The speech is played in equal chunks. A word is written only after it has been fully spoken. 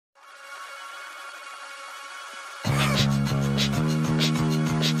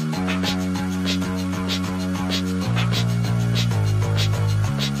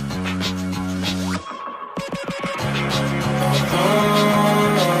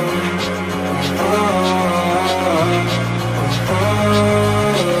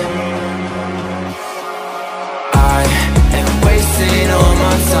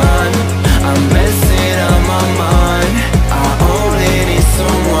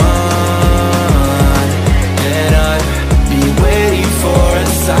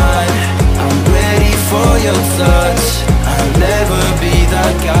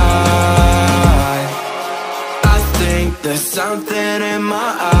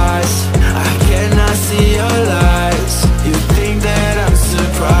eyes. I cannot see your lies. You think that I'm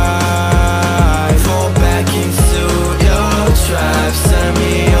surprised. Fall back into your trap. Send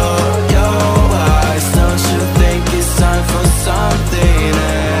me your eyes. Don't you think it's time for something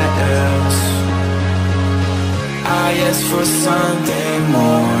else? I asked for something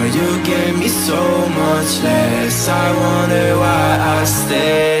more. You gave me so much less. I wonder why I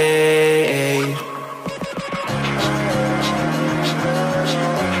stayed.